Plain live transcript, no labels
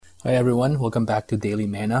Hi everyone, welcome back to Daily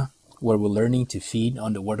Manna, where we're learning to feed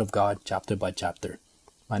on the Word of God chapter by chapter.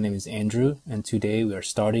 My name is Andrew, and today we are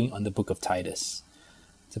starting on the book of Titus.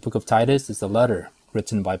 The book of Titus is a letter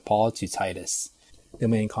written by Paul to Titus. The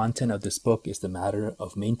main content of this book is the matter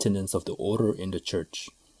of maintenance of the order in the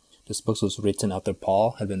church. This book was written after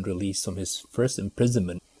Paul had been released from his first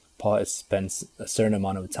imprisonment. Paul had spent a certain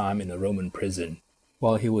amount of time in a Roman prison.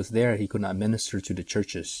 While he was there, he could not minister to the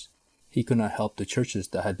churches. He could not help the churches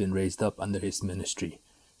that had been raised up under his ministry.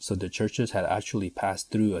 So the churches had actually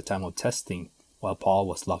passed through a time of testing while Paul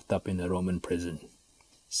was locked up in the Roman prison.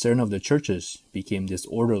 Certain of the churches became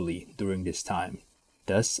disorderly during this time.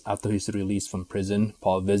 Thus, after his release from prison,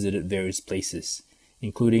 Paul visited various places,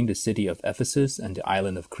 including the city of Ephesus and the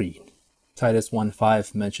island of Crete. Titus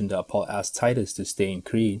 1:5 mentioned that Paul asked Titus to stay in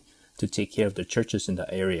Crete to take care of the churches in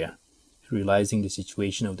the area. Realizing the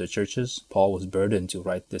situation of the churches, Paul was burdened to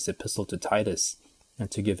write this epistle to Titus and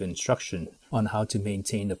to give instruction on how to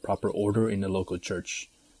maintain the proper order in the local church.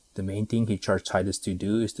 The main thing he charged Titus to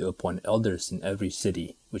do is to appoint elders in every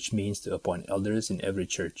city, which means to appoint elders in every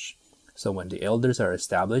church. So when the elders are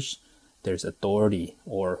established, there's authority,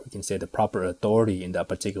 or we can say the proper authority in that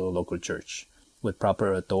particular local church. With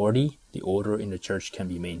proper authority, the order in the church can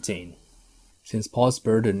be maintained. Since Paul's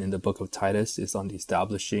burden in the book of Titus is on the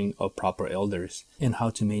establishing of proper elders and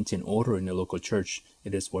how to maintain order in the local church,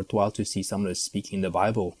 it is worthwhile to see some of the speaking in the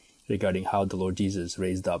Bible regarding how the Lord Jesus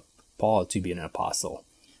raised up Paul to be an apostle.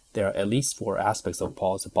 There are at least 4 aspects of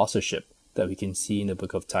Paul's apostleship that we can see in the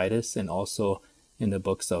book of Titus and also in the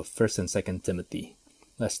books of 1st and 2nd Timothy.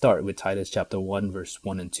 Let's start with Titus chapter 1 verse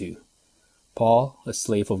 1 and 2. Paul, a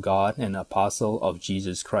slave of God and apostle of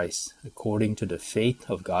Jesus Christ, according to the faith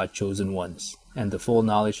of God's chosen ones, and the full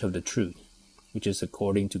knowledge of the truth, which is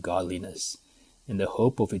according to godliness, in the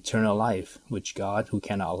hope of eternal life, which God, who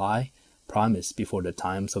cannot lie, promised before the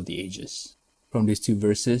times of the ages. From these 2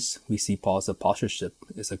 verses, we see Paul's apostleship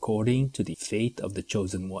is according to the faith of the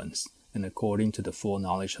chosen ones, and according to the full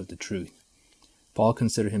knowledge of the truth. Paul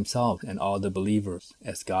considered himself and all the believers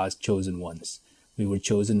as God's chosen ones. We were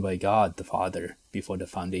chosen by God the Father before the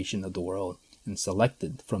foundation of the world and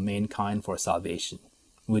selected from mankind for salvation.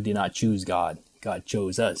 We did not choose God. God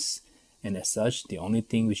chose us. And as such, the only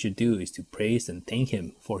thing we should do is to praise and thank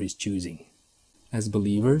Him for His choosing. As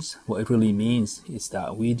believers, what it really means is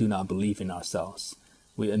that we do not believe in ourselves.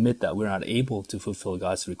 We admit that we're not able to fulfill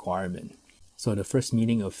God's requirement. So the first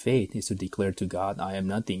meaning of faith is to declare to God, I am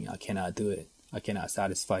nothing, I cannot do it. I cannot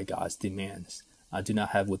satisfy God's demands. I do not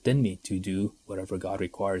have within me to do whatever God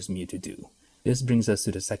requires me to do. This brings us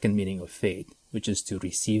to the second meaning of faith, which is to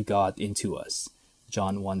receive God into us.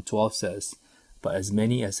 John 1:12 says, But as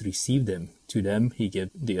many as received Him, to them He gave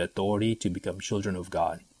the authority to become children of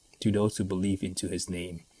God, to those who believe into His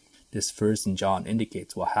name. This verse in John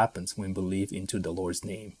indicates what happens when we believe into the Lord's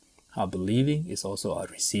name. Our believing is also our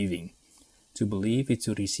receiving. To believe is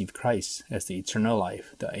to receive Christ as the eternal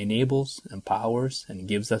life that enables, empowers, and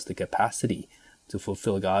gives us the capacity to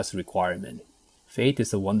fulfill God's requirement. Faith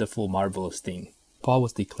is a wonderful, marvelous thing. Paul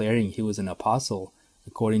was declaring he was an apostle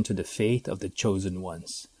according to the faith of the chosen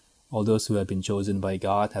ones. All those who have been chosen by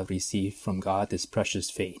God have received from God this precious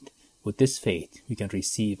faith. With this faith, we can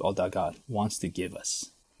receive all that God wants to give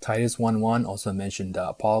us. Titus 1:1 also mentioned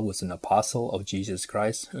that Paul was an apostle of Jesus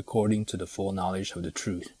Christ according to the full knowledge of the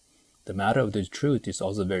truth. The matter of the truth is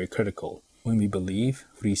also very critical. When we believe,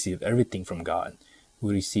 we receive everything from God.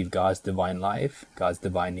 We receive God's divine life, God's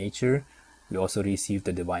divine nature. We also receive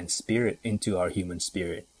the divine spirit into our human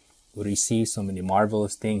spirit. We receive so many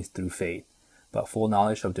marvelous things through faith. But full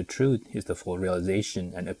knowledge of the truth is the full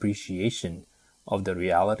realization and appreciation of the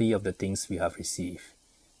reality of the things we have received.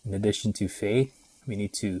 In addition to faith, we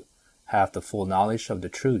need to have the full knowledge of the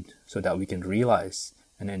truth so that we can realize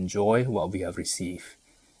and enjoy what we have received.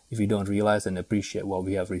 If we don't realize and appreciate what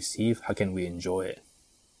we have received, how can we enjoy it?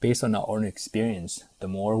 Based on our own experience, the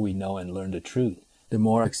more we know and learn the truth, the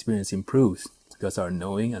more our experience improves, because our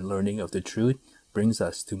knowing and learning of the truth brings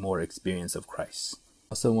us to more experience of Christ.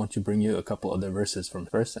 I also want to bring you a couple other verses from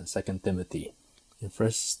 1st and 2nd Timothy. In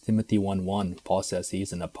 1st Timothy 1:1, Paul says he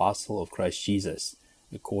is an apostle of Christ Jesus,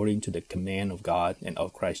 according to the command of God and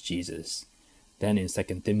of Christ Jesus. Then in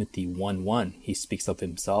 2nd Timothy 1:1, he speaks of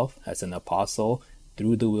himself as an apostle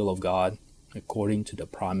through the will of God, according to the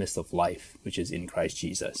promise of life, which is in Christ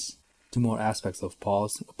Jesus. 2 more aspects of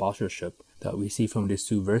Paul's apostleship that we see from these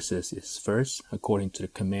 2 verses is first, according to the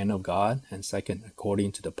command of God, and second,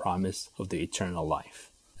 according to the promise of the eternal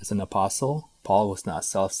life. As an apostle, Paul was not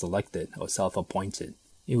self-selected or self-appointed.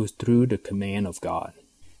 It was through the command of God.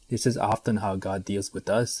 This is often how God deals with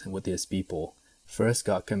us and with His people. First,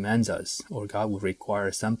 God commands us, or God will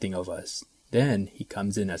require something of us. Then He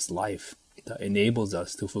comes in as life that enables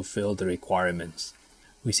us to fulfill the requirements.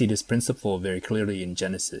 We see this principle very clearly in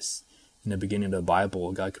Genesis. In the beginning of the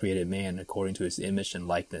Bible, God created man according to His image and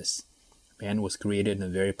likeness. Man was created in a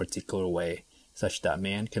very particular way, such that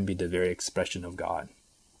man can be the very expression of God.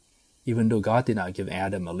 Even though God did not give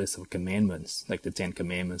Adam a list of commandments, like the 10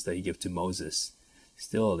 Commandments that He gave to Moses,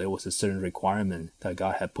 still there was a certain requirement that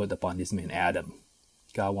God had put upon this man Adam.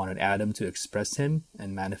 God wanted Adam to express Him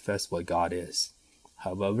and manifest what God is.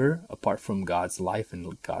 However, apart from God's life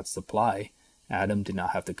and God's supply, Adam did not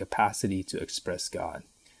have the capacity to express God.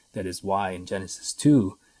 That is why in Genesis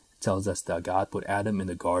 2, it tells us that God put Adam in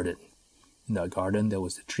the garden. In that garden there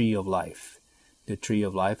was the tree of life. The tree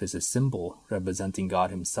of life is a symbol representing God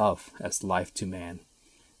Himself as life to man.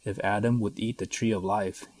 If Adam would eat the tree of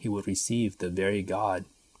life, he would receive the very God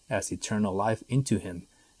as eternal life into him,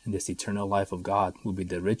 and this eternal life of God would be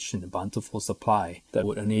the rich and bountiful supply that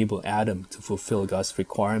would enable Adam to fulfill God's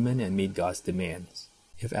requirement and meet God's demands.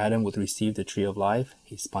 If Adam would receive the tree of life,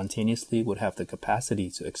 he spontaneously would have the capacity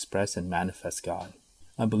to express and manifest God.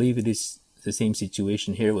 I believe it is the same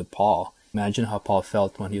situation here with Paul. Imagine how Paul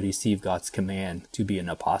felt when he received God's command to be an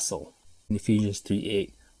apostle. In Ephesians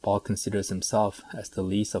 3:8, Paul considers himself as the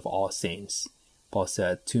least of all saints. Paul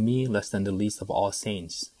said, "To me, less than the least of all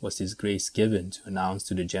saints, was His grace given to announce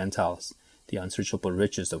to the Gentiles the unsearchable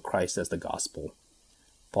riches of Christ as the gospel."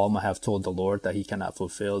 Paul might have told the Lord that he cannot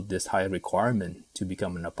fulfill this high requirement to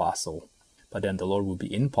become an apostle, but then the Lord would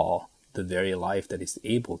be in Paul, the very life that is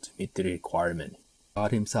able to meet the requirement.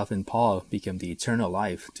 God Himself in Paul became the eternal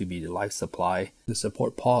life to be the life supply to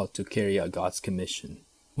support Paul to carry out God's commission.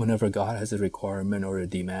 Whenever God has a requirement or a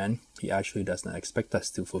demand, He actually does not expect us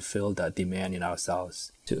to fulfill that demand in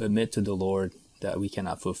ourselves. To admit to the Lord that we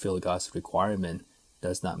cannot fulfill God's requirement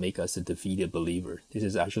does not make us a defeated believer. This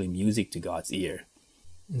is actually music to God's ear.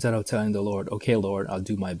 Instead of telling the Lord, "Okay, Lord, I'll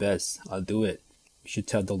do my best, I'll do it," we should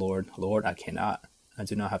tell the Lord, "Lord, I cannot. I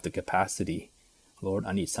do not have the capacity. Lord,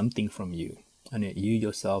 I need something from You. I need You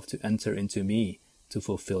yourself to enter into me to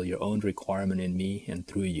fulfill Your own requirement in me and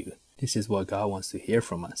through You." This is what God wants to hear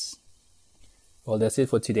from us. Well, that's it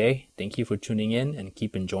for today. Thank you for tuning in and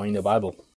keep enjoying the Bible.